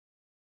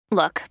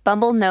Look,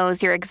 Bumble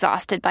knows you're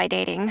exhausted by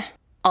dating.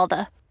 All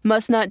the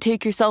must not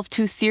take yourself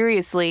too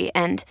seriously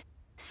and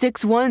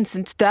 6'1"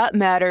 since that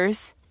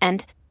matters.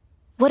 And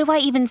what do I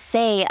even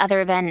say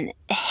other than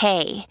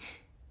hey?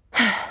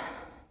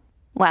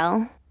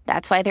 Well,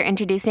 that's why they're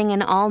introducing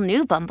an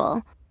all-new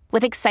Bumble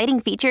with exciting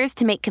features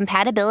to make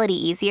compatibility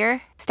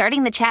easier,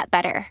 starting the chat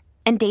better,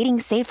 and dating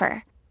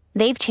safer.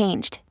 They've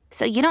changed,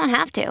 so you don't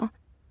have to.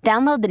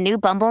 Download the new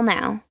Bumble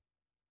now.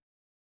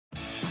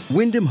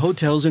 Wyndham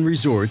Hotels and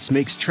Resorts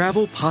makes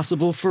travel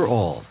possible for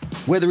all.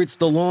 Whether it's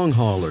the long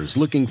haulers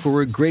looking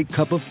for a great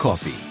cup of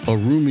coffee, a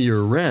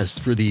roomier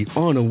rest for the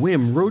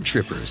on-a-whim road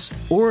trippers,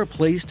 or a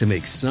place to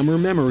make summer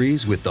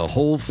memories with the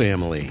whole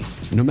family.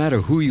 No matter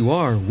who you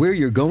are, where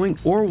you're going,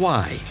 or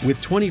why, with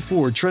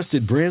 24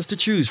 trusted brands to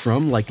choose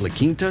from like La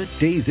Quinta,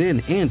 Days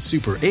Inn, and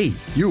Super 8,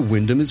 your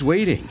Wyndham is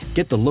waiting.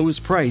 Get the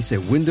lowest price at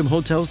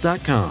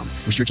WyndhamHotels.com.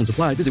 Restrictions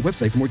apply. Visit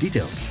website for more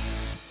details.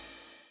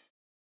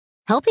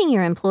 Helping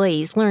your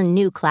employees learn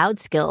new cloud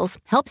skills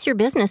helps your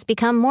business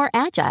become more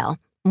agile,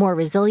 more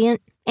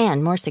resilient,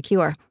 and more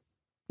secure.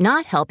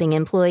 Not helping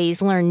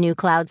employees learn new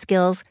cloud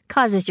skills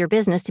causes your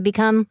business to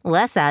become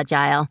less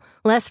agile,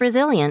 less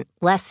resilient,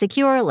 less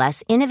secure,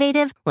 less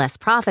innovative, less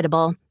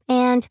profitable,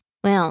 and,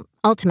 well,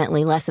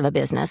 ultimately less of a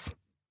business.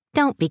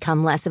 Don't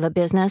become less of a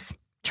business.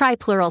 Try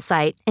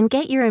Pluralsight and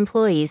get your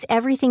employees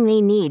everything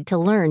they need to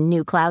learn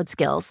new cloud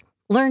skills.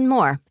 Learn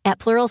more at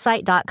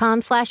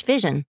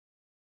pluralsight.com/vision.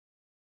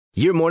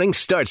 Your morning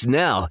starts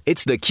now.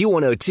 It's the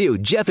Q102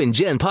 Jeff and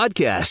Jen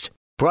podcast,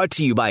 brought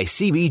to you by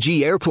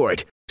CBG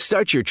Airport.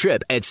 Start your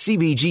trip at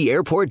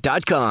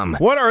CBGAirport.com.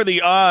 What are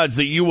the odds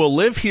that you will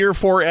live here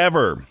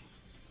forever?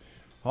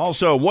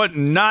 Also, what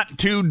not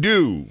to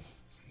do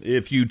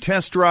if you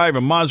test drive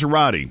a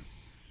Maserati.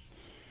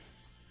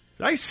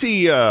 I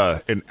see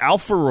an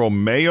Alfa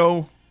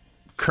Romeo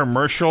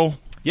commercial.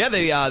 Yeah,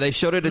 they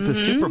showed it at the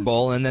Super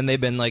Bowl, and then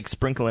they've been like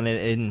sprinkling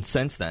it in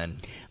since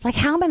then. Like,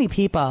 how many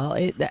people?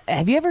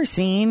 Have you ever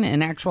seen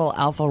an actual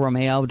Alfa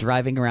Romeo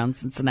driving around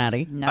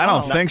Cincinnati? No. I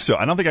don't think so.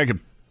 I don't think I could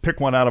pick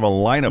one out of a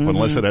lineup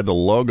unless it had the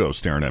logo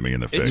staring at me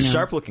in the face. It's a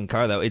sharp-looking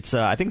car, though. It's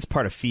I think it's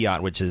part of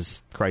Fiat, which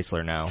is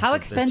Chrysler now. How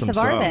expensive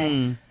are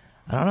they?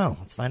 I don't know.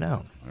 Let's find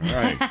out. All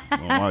right.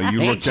 Well, while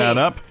you look that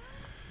up,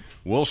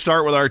 we'll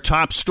start with our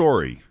top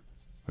story.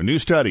 A new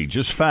study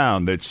just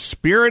found that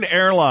Spirit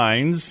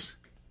Airlines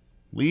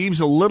leaves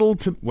a little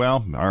to,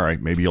 well, all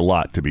right, maybe a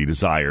lot to be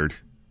desired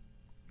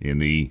in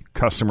the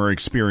customer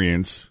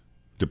experience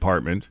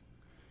department.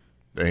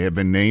 They have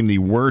been named the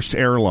worst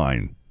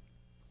airline.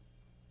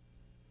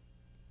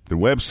 The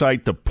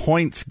website,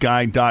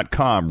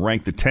 thepointsguy.com,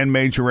 ranked the 10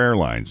 major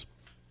airlines.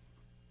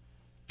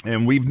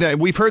 And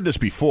we've heard this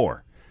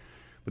before.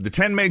 But the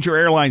 10 major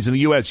airlines in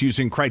the U.S.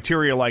 using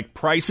criteria like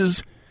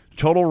prices,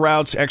 total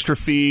routes, extra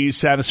fees,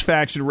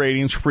 satisfaction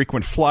ratings,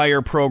 frequent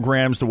flyer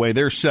programs, the way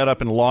they're set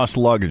up, and lost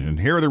luggage. And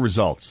here are the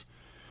results.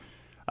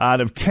 Out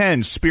of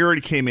 10,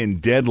 Spirit came in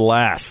dead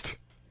last.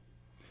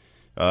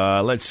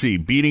 Let's see.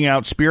 Beating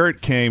out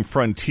Spirit came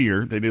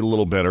Frontier. They did a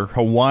little better.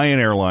 Hawaiian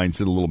Airlines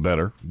did a little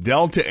better.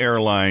 Delta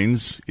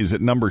Airlines is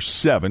at number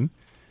 7.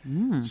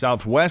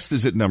 Southwest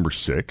is at number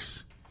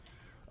 6.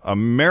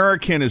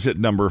 American is at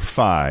number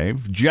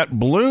 5.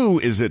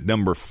 JetBlue is at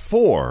number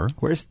 4.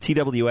 Where's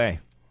TWA?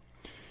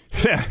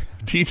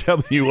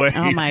 TWA.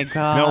 Oh, my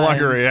God. No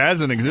longer, it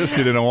hasn't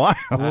existed in a while.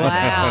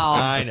 Wow.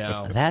 I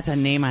know. That's a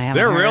name I haven't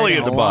They're heard really in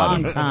at the a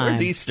bottom. long time.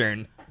 Where's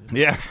Eastern?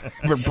 Yeah,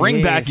 but bring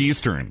Jeez. back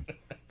Eastern.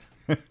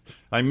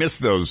 I miss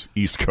those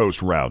East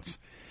Coast routes.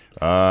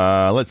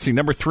 Let's see.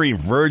 Number 3,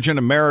 Virgin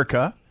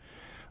America.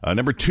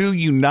 Number 2,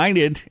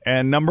 United.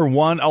 And number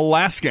 1,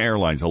 Alaska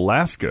Airlines.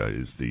 Alaska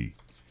is the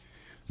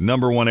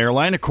number 1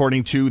 airline,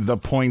 according to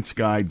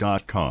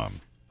thepointsguy.com.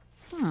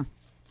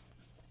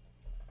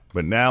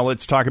 But now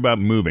let's talk about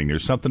moving.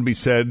 There's something to be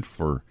said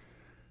for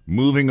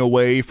moving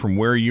away from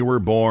where you were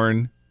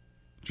born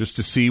just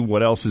to see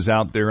what else is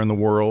out there in the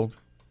world.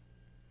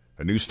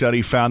 A new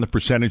study found the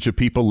percentage of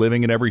people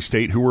living in every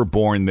state who were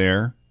born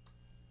there.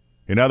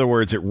 In other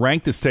words, it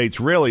ranked the states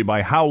really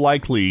by how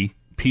likely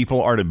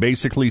people are to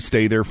basically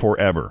stay there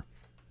forever.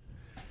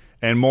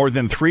 And more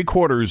than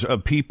 3/4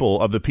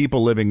 of the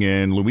people living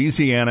in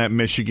Louisiana,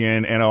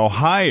 Michigan, and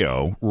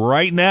Ohio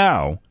right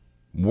now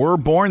were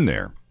born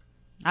there.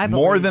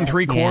 More than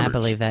 3/4. Yeah, I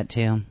believe that,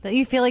 too. Don't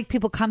you feel like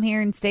people come here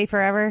and stay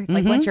forever?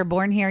 Like, once you're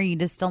born here, you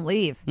just don't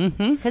leave.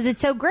 Because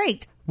it's so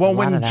great. Well,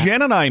 when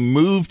Jen and I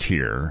moved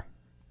here,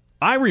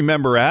 I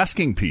remember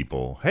asking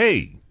people,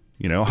 hey,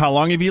 how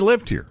long have you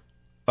lived here?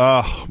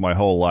 My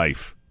whole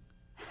life.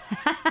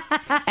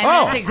 And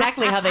that's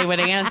exactly how they would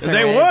answer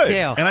They it, would.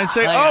 too. And I'd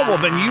say, well,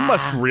 then you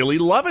must really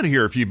love it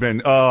here if you've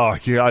been, I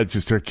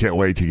can't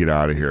wait to get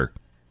out of here.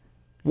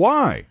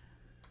 Why?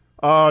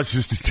 It's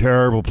just a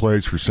terrible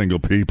place for single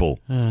people.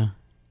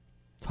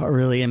 It's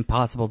really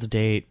impossible to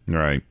date.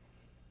 Right.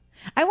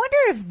 I wonder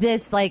if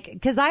this,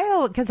 because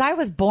I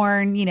was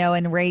born,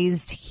 and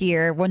raised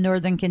here,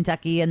 northern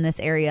Kentucky in this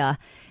area.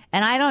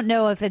 And I don't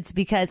know if it's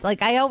because,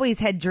 I always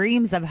had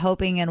dreams of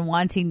hoping and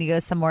wanting to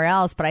go somewhere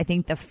else. But I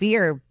think the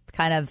fear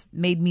kind of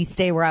made me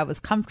stay where I was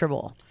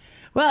comfortable.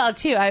 Well,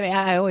 too, I mean,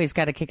 I always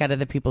got a kick out of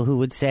the people who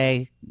would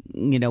say,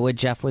 what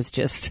Jeff was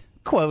just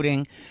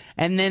quoting,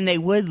 and then they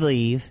would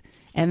leave,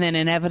 and then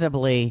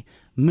inevitably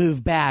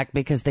move back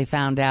because they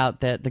found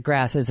out that the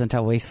grass isn't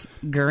always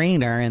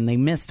greener and they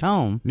missed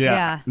home.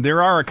 Yeah.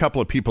 There are a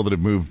couple of people that have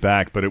moved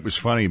back, but it was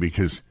funny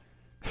because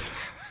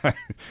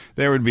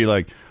they would be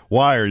like,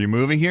 why, are you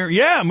moving here?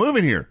 Yeah, I'm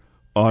moving here.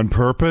 On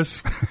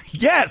purpose?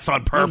 Yes,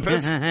 on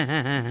purpose.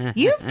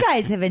 You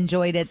guys have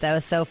enjoyed it, though,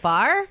 so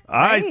far.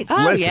 Right?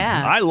 Listen,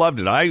 I loved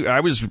it.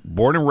 I was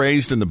born and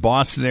raised in the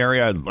Boston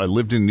area. I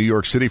lived in New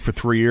York City for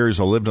 3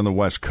 years. I lived on the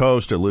West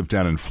Coast. I lived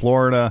down in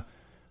Florida.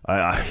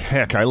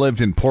 I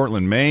lived in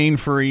Portland, Maine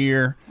for a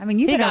year. I mean,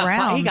 you've been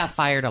around. He got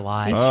fired a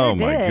lot. Oh,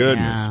 my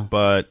goodness. Yeah.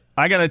 But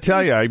I got to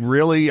tell you,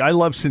 I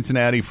love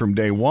Cincinnati from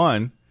day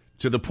one,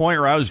 to the point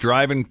where I was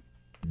driving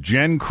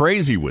Jen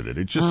crazy with it.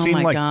 It just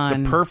seemed like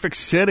the perfect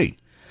city.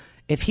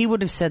 If he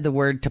would have said the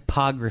word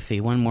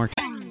topography one more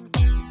time.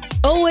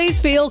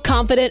 Always feel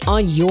confident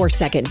on your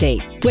second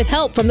date. With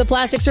help from the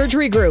Plastic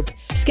Surgery Group.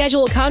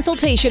 Schedule a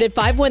consultation at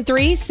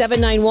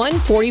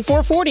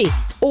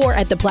 513-791-4440 or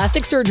at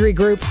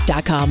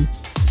theplasticsurgerygroup.com.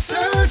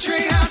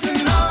 Surgery has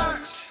an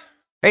art.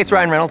 Hey, it's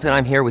Ryan Reynolds, and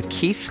I'm here with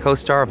Keith,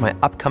 co-star of my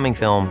upcoming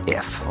film,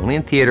 If, only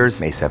in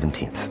theaters May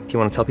 17th. Do you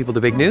want to tell people the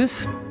big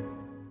news?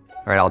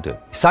 All right, I'll do it.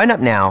 Sign up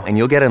now and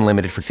you'll get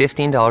unlimited for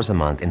 $15 a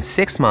month and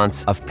 6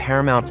 months of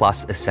Paramount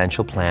Plus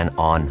Essential Plan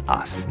on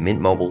us.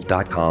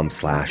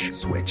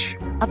 MintMobile.com/switch.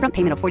 Upfront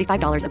payment of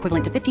 $45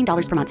 equivalent to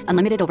 $15 per month.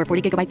 Unlimited over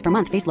 40 gigabytes per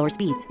month. Face lower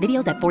speeds.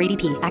 Videos at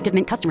 480p. Active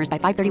Mint customers by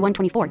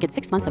 531.24 get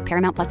 6 months of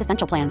Paramount Plus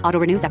Essential Plan. Auto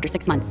renews after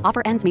 6 months.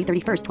 Offer ends May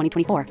 31st,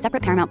 2024.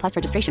 Separate Paramount Plus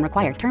registration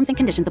required. Terms and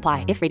conditions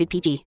apply if rated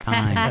PG.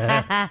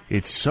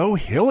 It's so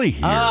hilly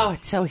here. Oh,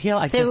 it's so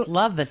hilly. I just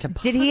love the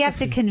topography. Did he have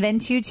to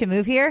convince you to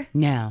move here?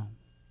 No.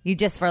 You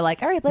just were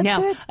like, all right, let's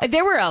do it?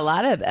 There were a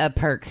lot of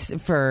perks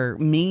for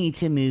me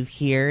to move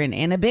here,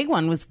 and a big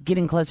one was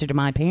getting closer to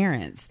my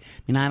parents. I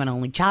mean, I'm an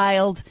only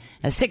child.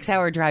 A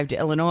 6-hour drive to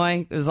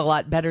Illinois is a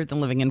lot better than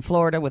living in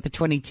Florida with a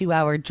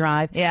 22-hour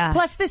drive. Yeah.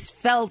 Plus, this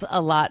felt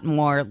a lot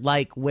more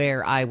like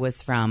where I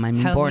was from. I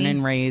mean, born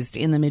and raised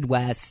in the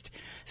Midwest.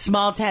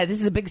 Small town.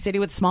 This is a big city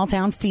with small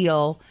town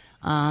feel.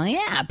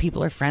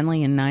 People are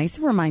friendly and nice.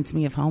 It reminds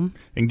me of home.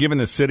 And given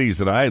the cities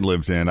that I had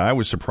lived in, I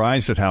was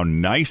surprised at how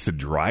nice the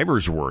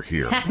drivers were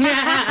here.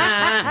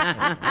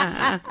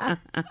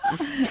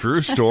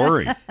 True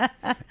story.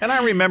 And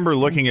I remember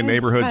looking at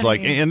neighborhoods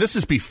like, and this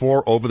is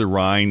before Over the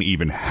Rhine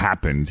even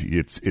happened.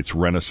 Its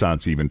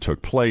renaissance even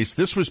took place.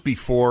 This was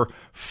before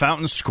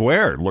Fountain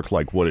Square looked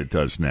like what it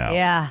does now.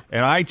 Yeah.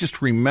 And I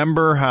just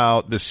remember how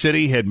the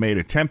city had made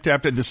attempt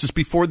after. This is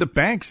before the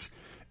banks.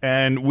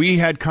 And we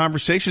had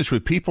conversations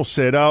with people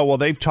said, oh, well,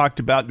 they've talked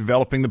about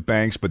developing the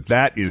banks, but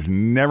that is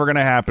never going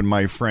to happen,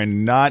 my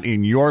friend. Not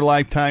in your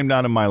lifetime,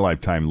 not in my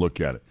lifetime.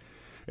 Look at it.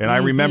 And I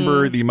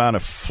remember the amount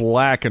of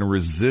flack and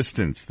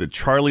resistance that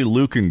Charlie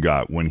Lucan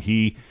got when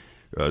he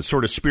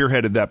sort of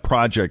spearheaded that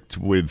project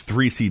with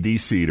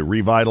 3CDC to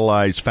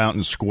revitalize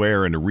Fountain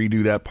Square and to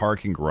redo that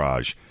parking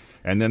garage.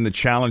 And then the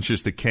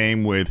challenges that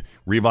came with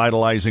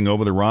revitalizing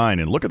Over the Rhine.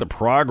 And look at the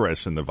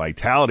progress and the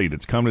vitality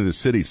that's come to the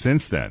city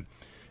since then.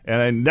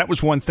 And that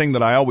was one thing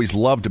that I always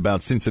loved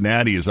about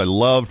Cincinnati is I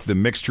loved the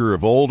mixture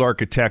of old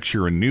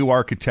architecture and new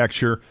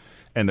architecture,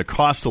 and the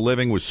cost of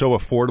living was so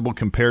affordable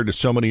compared to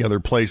so many other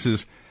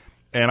places.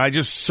 And I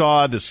just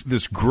saw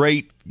this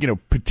great,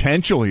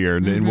 potential here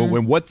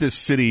and what this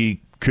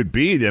city could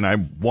be. And I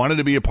wanted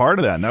to be a part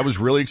of that. And that was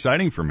really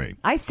exciting for me.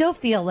 I still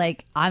feel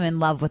like I'm in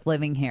love with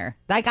living here.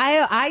 Like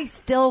I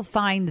still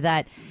find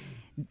that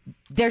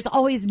there's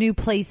always new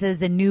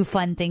places and new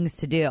fun things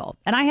to do.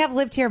 And I have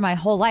lived here my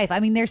whole life. I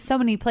mean, there's so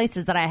many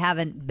places that I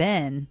haven't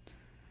been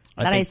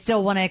that I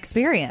still want to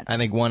experience. I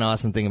think one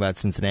awesome thing about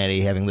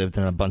Cincinnati, having lived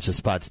in a bunch of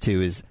spots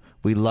too, is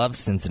we love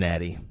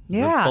Cincinnati.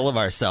 Yeah. We're full of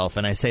ourselves,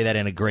 and I say that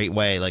in a great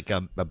way. Like I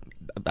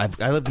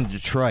lived in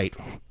Detroit.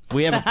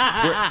 We have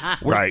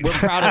we're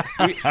proud of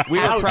we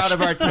are proud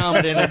of our town,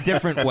 but in a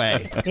different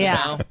way.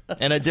 Yeah,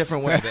 in a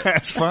different way.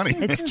 That's funny.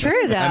 It's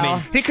true, though. I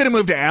mean, he could have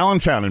moved to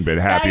Allentown and been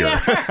happier.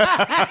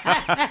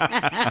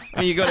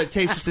 When you go to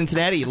Taste of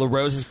Cincinnati, La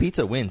Rosa's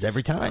Pizza wins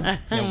every time.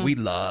 We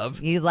love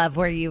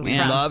where you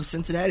love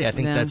Cincinnati. I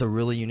think that's a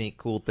really unique,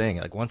 cool thing.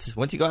 Like once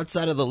you go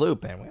outside of the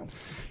loop, man.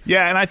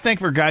 Yeah, and I think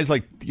for guys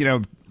like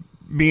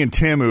me and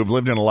Tim, who have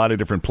lived in a lot of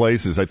different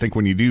places, I think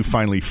when you do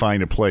finally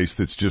find a place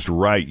that's just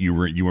right,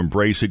 you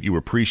embrace it, you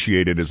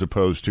appreciate it, as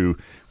opposed to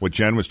what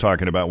Jen was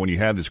talking about when you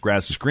have this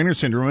grass is greener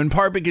syndrome, in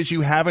part because you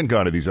haven't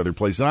gone to these other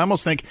places. And I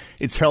almost think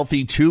it's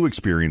healthy to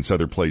experience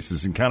other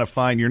places and kind of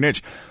find your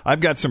niche. I've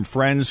got some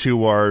friends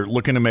who are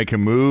looking to make a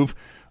move.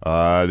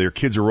 Their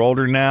kids are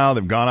older now.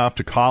 They've gone off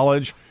to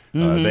college.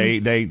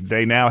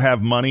 They now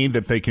have money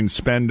that they can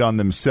spend on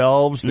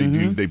themselves.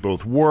 They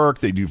both work.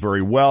 They do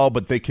very well,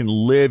 but they can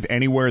live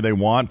anywhere they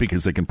want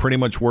because they can pretty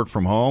much work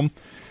from home.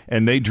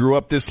 And they drew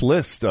up this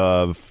list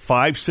of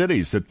 5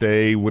 cities that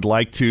they want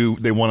to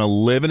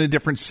live in a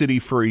different city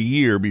for a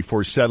year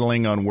before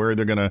settling on where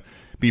they're going to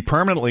be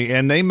permanently,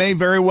 and they may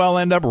very well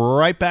end up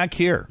right back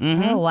here.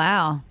 Oh,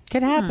 wow.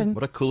 Could happen.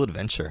 What a cool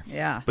adventure.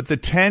 Yeah. But the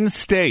 10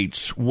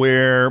 states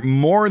where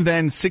more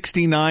than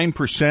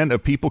 69%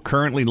 of people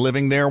currently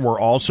living there were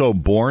also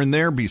born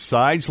there,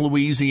 besides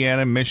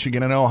Louisiana,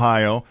 Michigan, and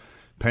Ohio.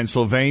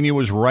 Pennsylvania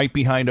was right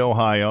behind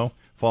Ohio,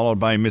 followed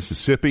by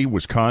Mississippi,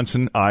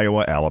 Wisconsin,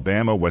 Iowa,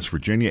 Alabama, West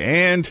Virginia,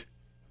 and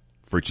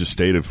Fritch's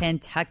state of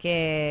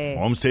Kentucky.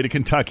 home state of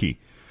Kentucky.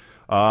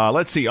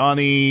 Let's see. On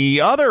the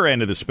other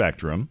end of the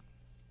spectrum,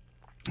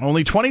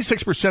 only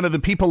 26% of the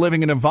people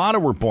living in Nevada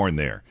were born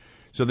there.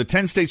 So the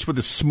 10 states with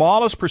the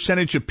smallest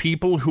percentage of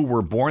people who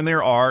were born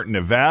there are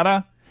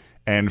Nevada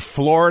and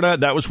Florida.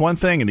 That was one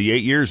thing. In the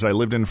 8 years I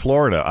lived in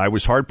Florida, I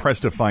was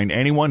hard-pressed to find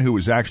anyone who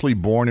was actually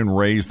born and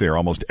raised there.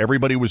 Almost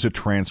everybody was a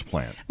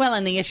transplant. Well,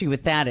 and the issue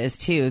with that is,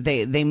 too,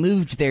 they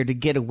moved there to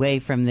get away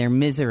from their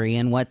misery,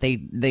 and what they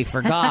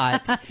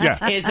forgot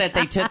is that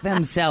they took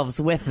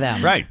themselves with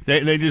them. Right.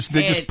 They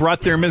just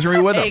brought their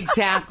misery with them.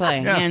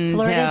 Exactly. Yeah. And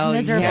Florida's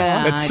miserable.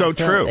 That's so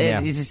true.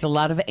 It's just a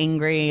lot of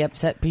angry,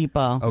 upset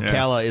people.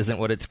 Ocala isn't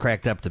what it's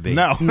cracked up to be.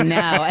 No. No,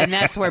 and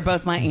that's where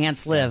both my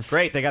aunts live.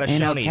 Great, they got a in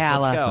Shoney's.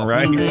 Ocala. Let's go.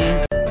 Right. Welcome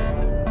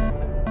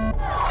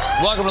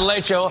to the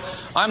Late Show.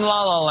 I'm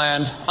La La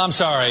Land. I'm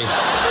sorry.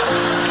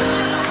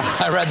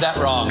 I read that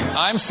wrong.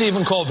 I'm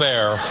Stephen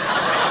Colbert.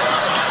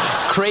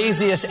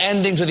 Craziest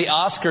ending to the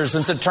Oscars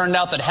since it turned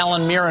out that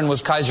Helen Mirren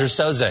was Kaiser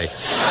Soze.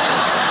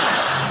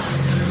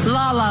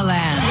 La La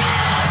Land.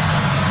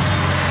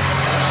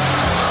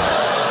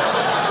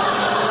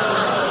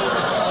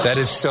 That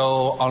is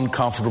so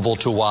uncomfortable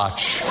to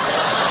watch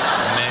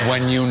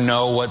when you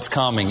know what's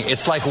coming.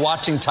 It's like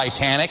watching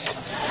Titanic,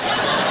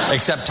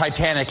 except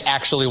Titanic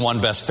actually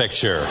won Best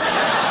Picture.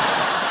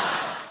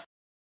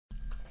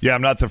 Yeah,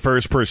 I'm not the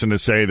first person to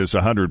say this.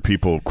 100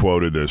 people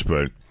quoted this,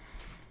 but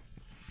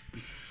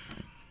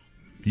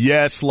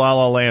yes, La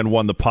La Land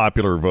won the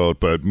popular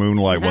vote, but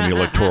Moonlight won the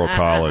Electoral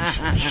College.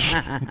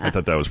 I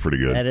thought that was pretty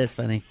good. That is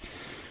funny.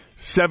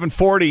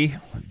 7:40,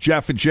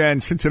 Jeff and Jen,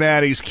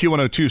 Cincinnati's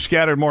Q102,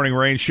 scattered morning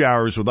rain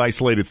showers with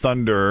isolated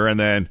thunder, and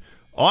then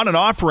on and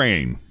off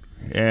rain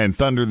and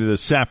thunder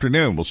this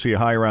afternoon. We'll see a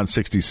high around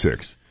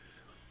 66.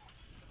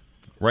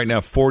 Right now,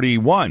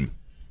 41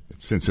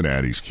 at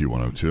Cincinnati's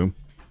Q102.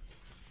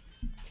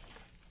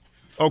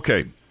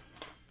 Okay.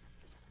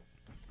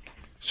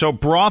 So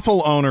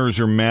brothel owners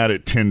are mad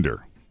at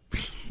Tinder.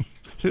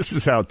 This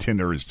is how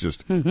Tinder has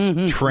just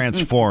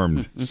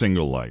transformed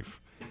single life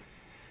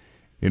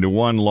into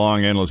one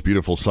long, endless,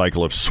 beautiful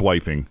cycle of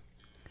swiping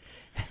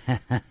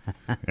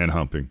and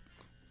humping.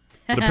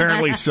 But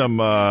apparently some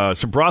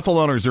brothel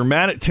owners are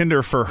mad at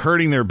Tinder for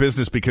hurting their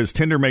business because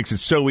Tinder makes it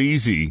so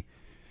easy.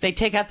 They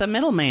take out the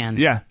middleman.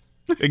 Yeah,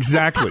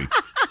 exactly.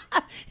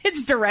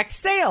 It's direct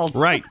sales.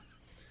 Right.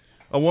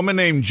 A woman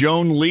named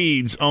Joan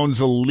Leeds owns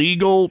a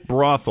legal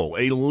brothel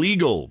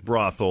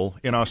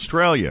in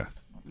Australia.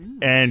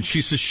 And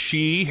she says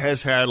she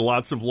has had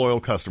lots of loyal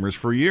customers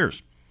for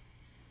years.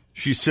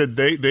 She said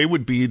they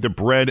would be the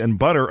bread and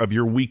butter of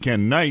your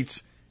weekend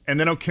nights, and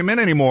they don't come in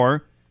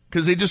anymore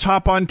because they just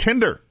hop on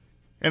Tinder,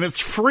 and it's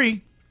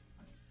free.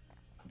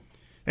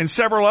 And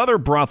several other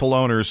brothel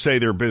owners say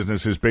their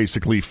business has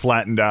basically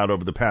flattened out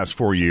over the past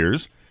 4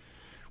 years,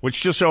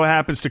 which just so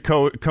happens to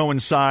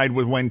coincide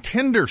with when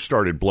Tinder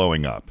started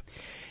blowing up.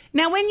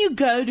 Now, when you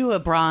go to a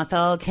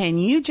brothel, can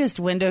you just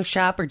window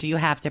shop, or do you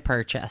have to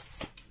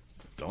purchase?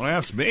 Don't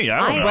ask me. I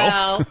don't know.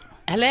 Well,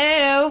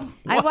 hello.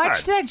 I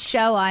watched that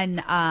show on,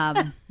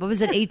 what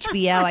was it,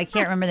 HBO? I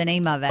can't remember the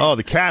name of it. Oh,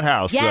 the Cat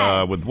House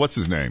Yes. with what's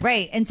his name?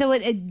 Right. And so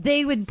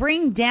they would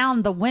bring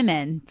down the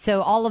women.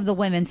 So all of the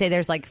women, say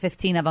there's like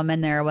 15 of them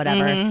in there or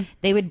whatever,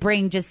 they would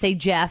bring, just say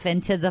Jeff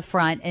into the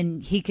front,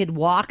 and he could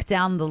walk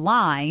down the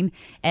line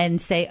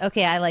and say,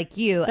 okay, I like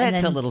you. That's and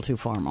then, a little too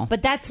formal.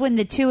 But that's when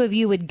the two of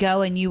you would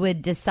go and you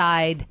would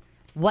decide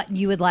what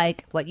you would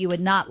like, what you would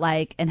not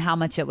like, and how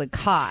much it would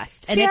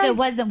cost. And See, if it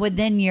wasn't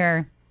within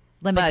your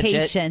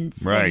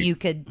limitations, Right. then you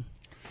could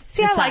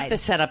See, decide. I like the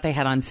setup they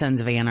had on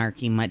Sons of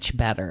Anarchy much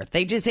better.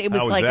 It was How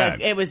was like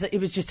that? it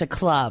was just a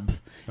club.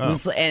 Oh. It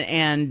was,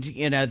 and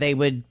you know, they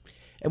would,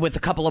 with a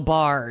couple of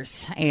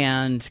bars,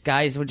 and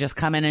guys would just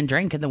come in and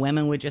drink, and the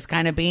women would just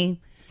kind of be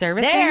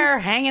Servicing? there,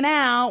 hanging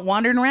out,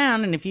 wandering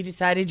around, and if you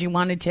decided you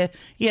wanted to,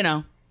 you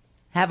know,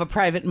 have a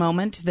private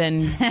moment,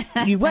 then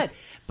you would.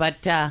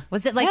 But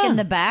was it like yeah. in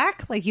the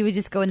back? Like you would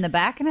just go in the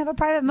back and have a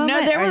private moment?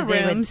 No, there Or were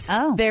they would- rooms.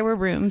 oh. There were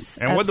rooms.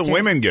 And what the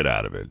upstairs. women get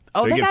out of it?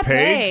 Oh, they get got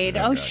paid.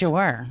 Oh, Okay.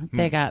 sure.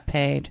 They got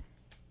paid.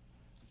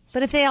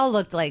 But if they all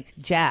looked like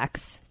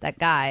Jax, that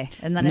guy,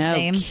 and then No his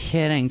name.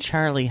 kidding.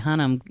 Charlie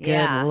Hunnam. Good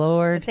Yeah.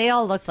 Lord. If they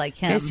all looked like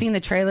him. You guys seen the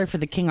trailer for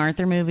the King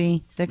Arthur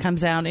movie that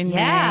comes out in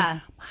Yeah.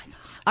 May?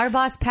 Our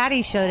boss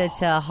Patty showed it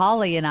to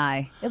Holly and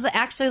I. It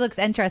actually looks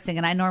interesting,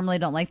 and I normally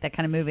don't like that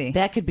kind of movie.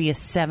 That could be a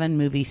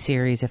 7-movie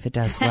series if it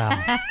does well.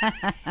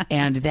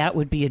 And that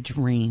would be a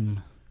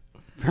dream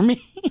for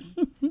me.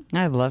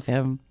 I love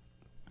him.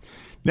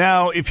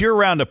 Now, if you're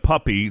around a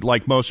puppy,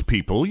 like most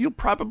people, you'll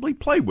probably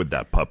play with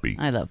that puppy.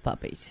 I love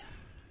puppies.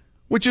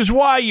 Which is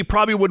why you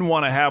probably wouldn't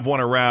want to have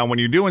one around when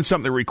you're doing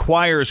something that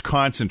requires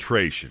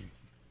concentration.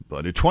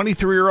 But a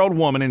 23-year-old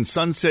woman in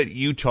Sunset,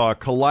 Utah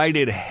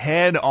collided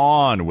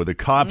head-on with a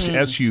cop's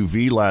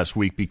SUV last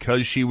week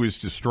because she was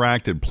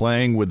distracted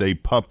playing with a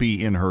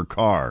puppy in her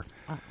car.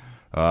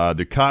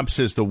 The cop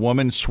says the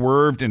woman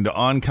swerved into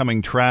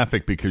oncoming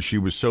traffic because she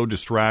was so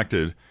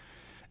distracted.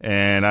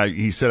 And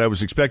he said, I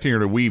was expecting her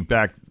to weave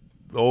back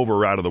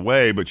over out of the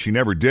way, but she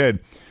never did.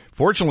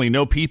 Fortunately,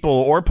 no people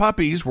or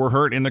puppies were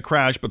hurt in the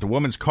crash, but the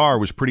woman's car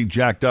was pretty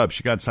jacked up.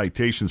 She got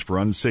citations for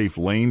unsafe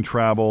lane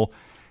travel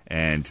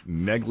and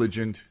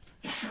negligent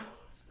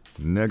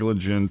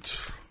collision.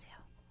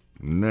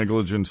 I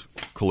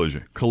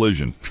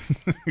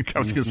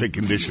was going to say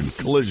condition.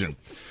 Collision.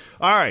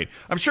 All right.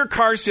 I'm sure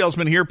car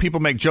salesmen hear people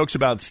make jokes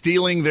about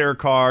stealing their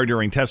car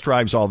during test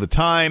drives all the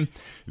time.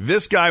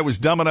 This guy was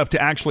dumb enough to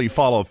actually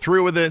follow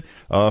through with it.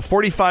 A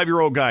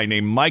 45-year-old guy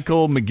named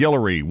Michael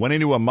McGillery went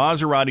into a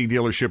Maserati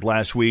dealership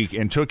last week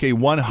and took a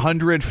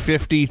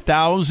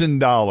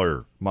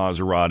 $150,000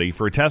 Maserati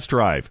for a test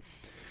drive.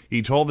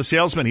 He told the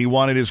salesman he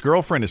wanted his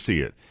girlfriend to see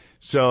it.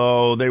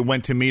 So they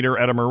went to meet her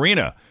at a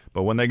marina.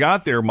 But when they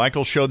got there,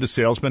 Michael showed the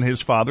salesman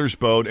his father's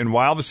boat, and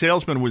while the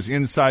salesman was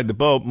inside the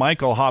boat,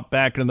 Michael hopped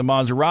back into the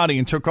Maserati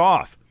and took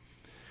off.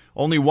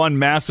 Only one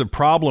massive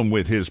problem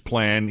with his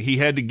plan: he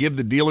had to give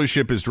the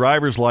dealership his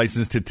driver's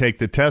license to take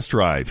the test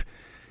drive.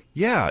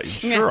 Yeah,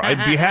 sure,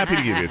 I'd be happy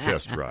to give you a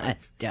test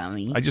drive.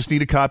 Dummy. I just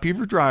need a copy of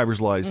your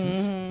driver's license.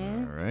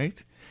 All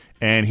right.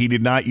 And he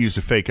did not use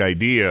a fake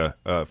ID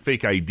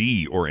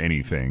or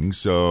anything,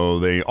 so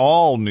they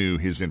all knew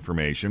his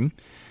information.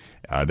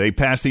 They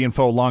passed the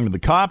info along to the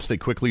cops. They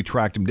quickly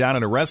tracked him down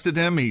and arrested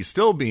him. He's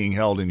still being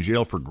held in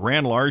jail for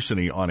grand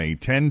larceny on a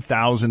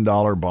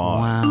 $10,000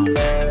 bond.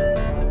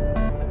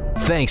 Wow.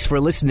 Thanks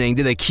for listening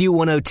to the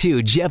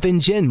Q102 Jeff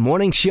and Jen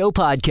Morning Show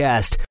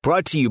podcast,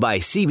 brought to you by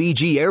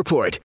CBG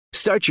Airport.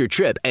 Start your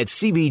trip at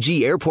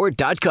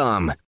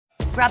CBGAirport.com.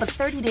 Grab a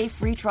 30-day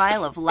free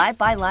trial of Live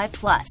by Live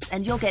Plus,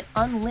 and you'll get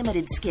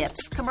unlimited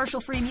skips,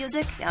 commercial-free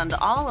music, and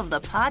all of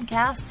the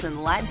podcasts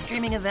and live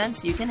streaming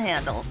events you can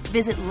handle.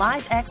 Visit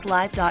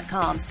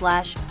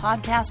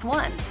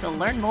livexlive.com/podcast1 to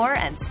learn more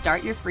and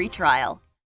start your free trial.